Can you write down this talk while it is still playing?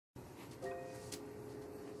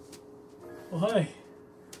Oh hi,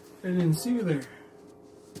 I didn't see you there.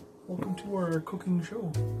 Welcome to our cooking show.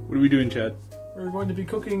 What are we doing, Chad? We're going to be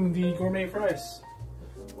cooking the gourmet fries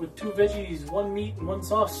with 2 veggies, 1 meat, and 1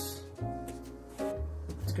 sauce.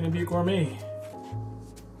 It's going to be a gourmet.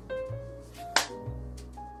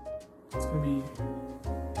 It's going to be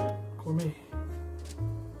gourmet.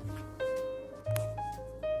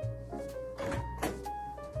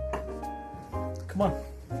 Come on,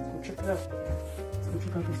 go check it out. Let's go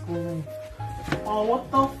check out this gourmet. Oh,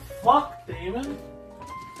 what the fuck, Damon?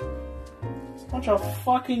 It's a bunch of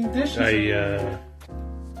fucking dishes.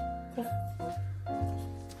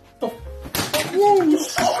 Whoa!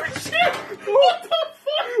 Oh shit! What the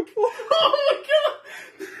fuck? Oh my god!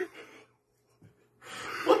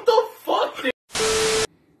 What the fuck?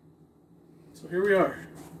 So here we are.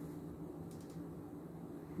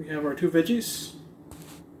 We have our 2 veggies.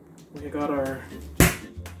 We got our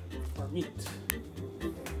meat.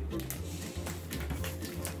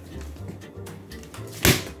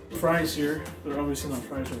 Fries here. They're obviously not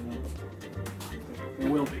fries right now, but they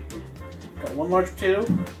will be. Got 1 large potato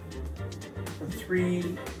and 3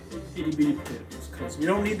 itty bitty potatoes, because we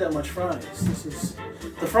don't need that much fries.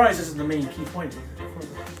 The fries isn't the main key point here.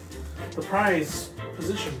 The prize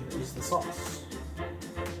position is the sauce.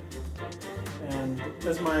 And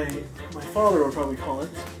as my father would probably call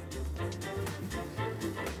it,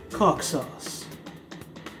 cock sauce.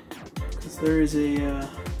 Because there's a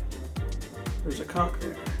cock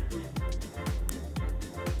there.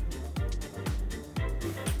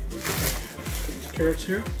 Carrots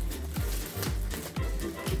here.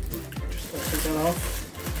 Just take that off.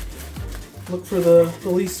 Look for the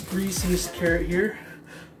least greasiest carrot here.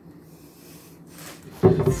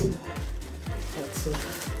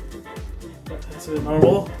 That's a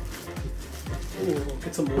normal. Ooh,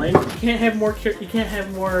 get some lime. You can't have more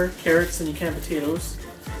carrots than you can potatoes.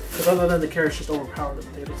 Because other than the carrots just overpower the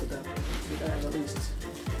potatoes at that point. You gotta have at least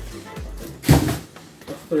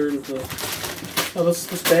a third of the. Oh, this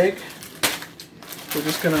bag. We're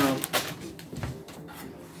just gonna I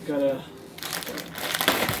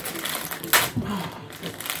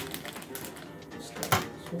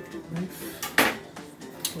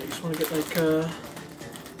just want to get like a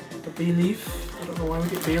bay leaf. I don't know why we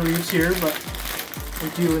get bay leaves here, but we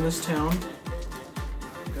do in this town.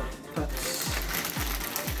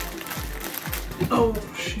 Oh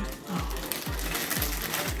shit! Oh.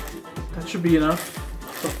 That should be enough.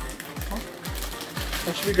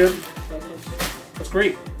 That should be good. That's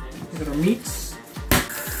great. We got our meats.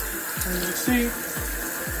 And you see,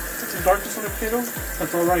 some darkness on the potato.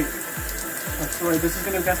 That's all right. That's all right. That's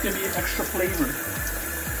gonna be an extra flavor.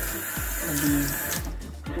 And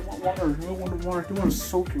you don't want water. You don't want water. You don't want to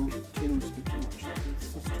soak your potatoes too much.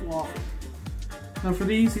 It's too awful. Now for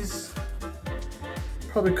these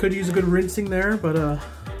probably could use a good rinsing there, but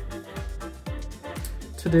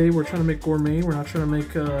today we're trying to make gourmet. We're not trying to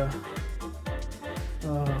make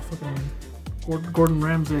fucking Gordon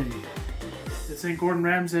Ramsay. This ain't Gordon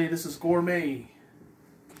Ramsay, this is gourmet.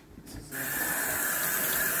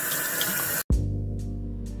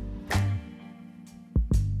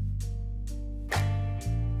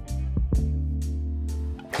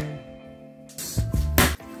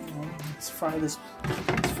 Let's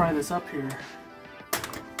fry this up here.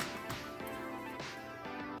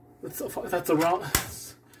 That's the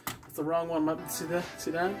wrong one. See that?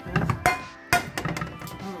 See that? Yeah.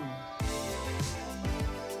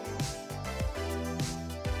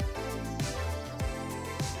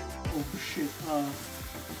 Oh shit,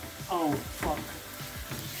 oh fuck.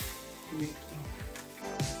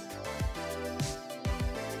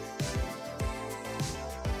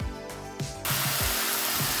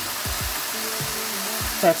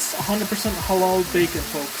 That's 100% halal bacon,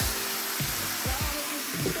 folks.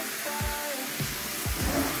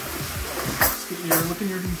 Look in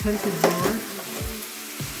your utensils drawer.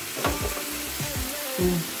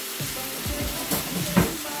 Boom.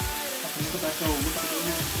 Look at that go.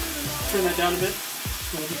 Turn that down a bit.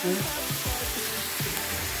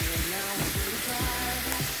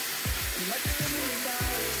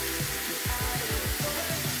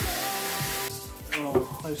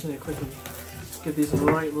 Oh, I just need to quickly get these in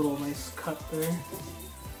the right little nice cut there.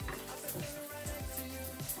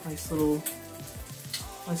 Nice little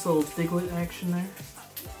Diglett action there.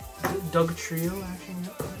 Doug Trio action.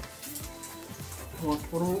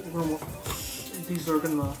 These are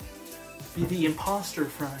gonna be the imposter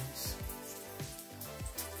fries.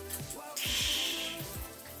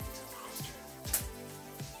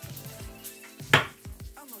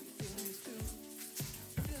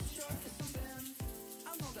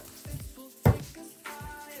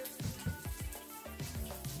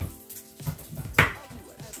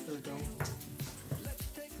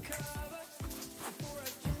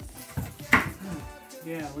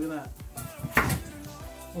 yeah, look at that.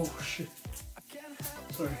 Oh shit.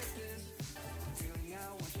 Sorry.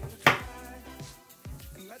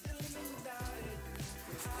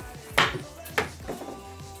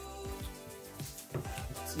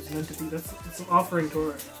 This is meant to be, that's an offering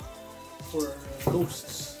for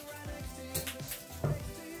ghosts.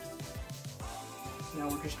 Now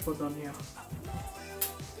we're just about done here.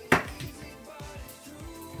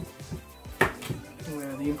 Oh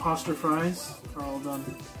yeah, the imposter fries are all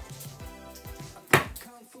done. I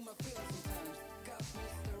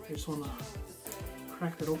just want to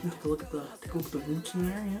crack that open, take a look at the roots in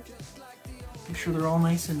there. Yeah, make sure they're all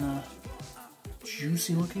nice and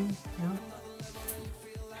juicy looking. Yeah.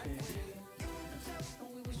 Okay.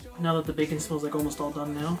 Now that the bacon smells like almost all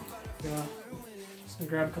done now, yeah, just gonna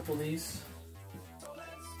grab a couple of these.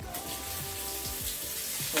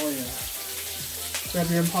 Oh yeah. Grab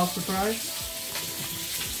your imposter fries.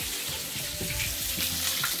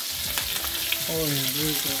 Oh yeah, there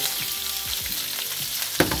you go.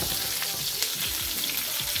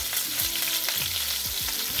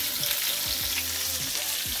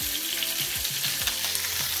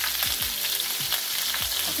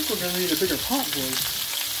 I think we're gonna need a bigger pot, boys.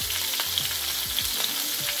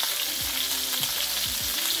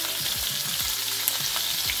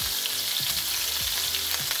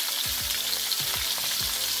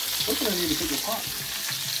 We're gonna need a bigger pot.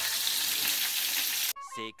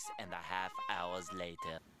 6.5 hours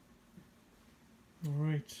later.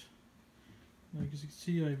 Alright. Now, as you can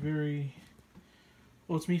see,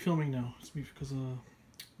 oh, it's me filming now. It's me because the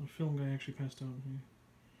film guy actually passed out.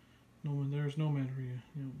 No one, there's no man for you.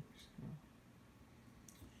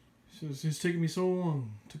 So it's taking me so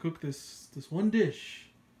long to cook this one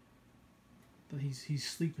dish that he's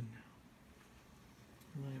sleeping now.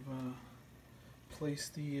 And I've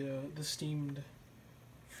placed the steamed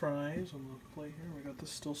fries on the plate here. We got this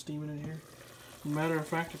still steaming in here. Matter of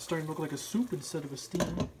fact, it's starting to look like a soup instead of a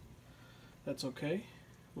steam. That's okay.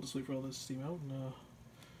 We'll just wait for all this to steam out. And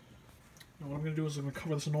what I'm going to do is I'm going to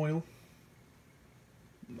cover this in oil.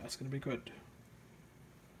 And that's going to be good.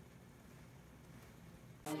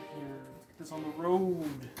 Out here, let's get this on the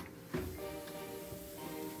road.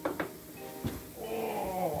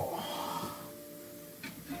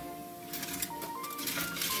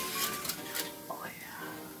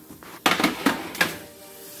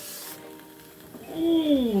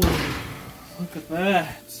 Ooh, look at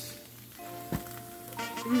that. Let's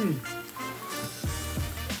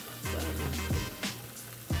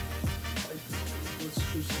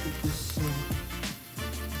just get this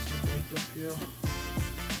wiped up here.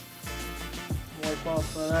 Wipe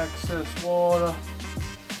off that excess water.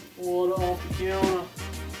 Water off the counter.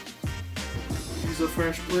 Use a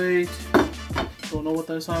fresh plate. Don't know what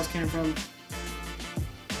that sauce came from.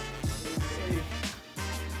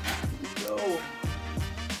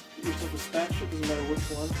 Spatula, doesn't matter which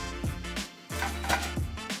one.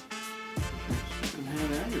 Just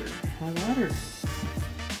have at her. Have at her.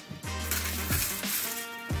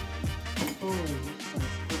 Oh, that's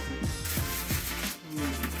perfect.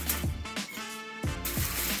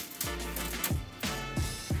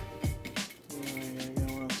 Yeah, I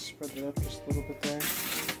want to spread it up just a little bit there.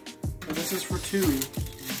 Now this is for two.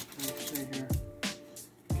 Let's see here.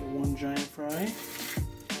 Get one giant fry.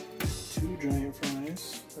 Two giant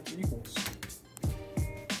fries. That's equals.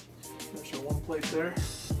 There's your one plate there.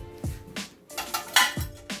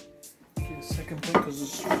 Get a second plate because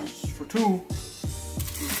it's for two.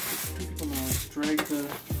 Two people now. Let's drag the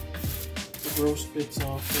gross bits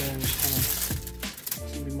off there and just kind of.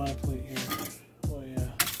 It's gonna be my plate here. Oh yeah.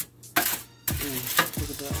 Ooh, look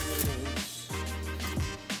at that.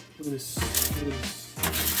 Look at this. Look at this.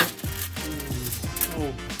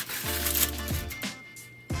 Oh.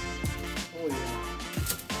 Oh yeah.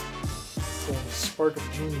 It's a spark of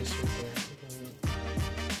genius right there.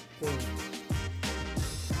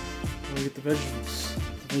 Look at the vegetables.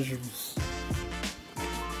 The vegetables.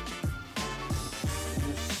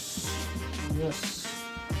 Yes. Yes.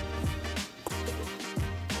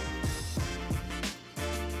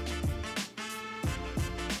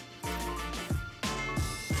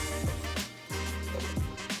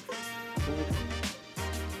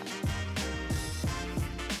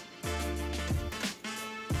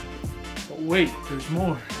 But wait, there's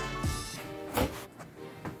more.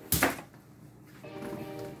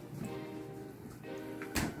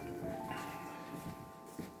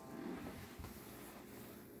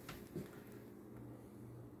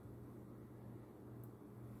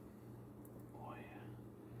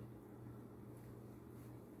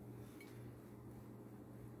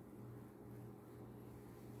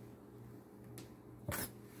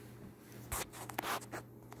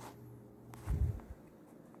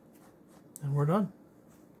 we're done.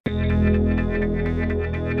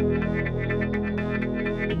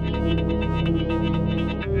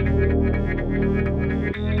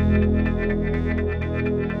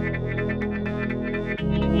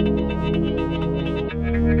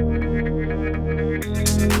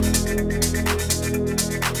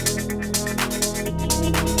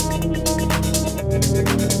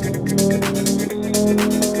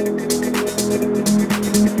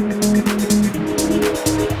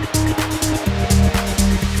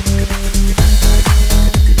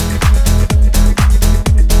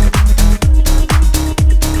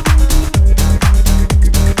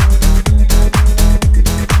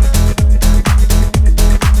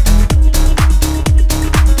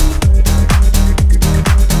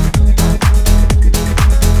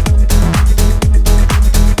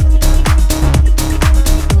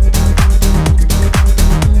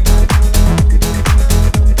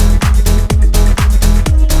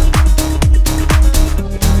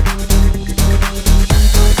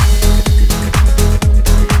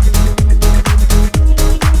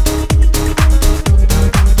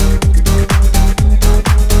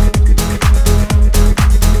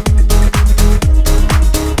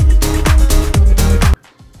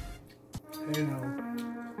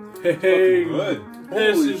 Hey, good.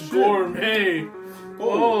 This Holy is shit. gourmet.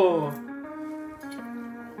 Oh.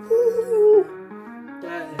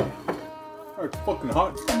 That is It's fucking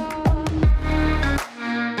hot.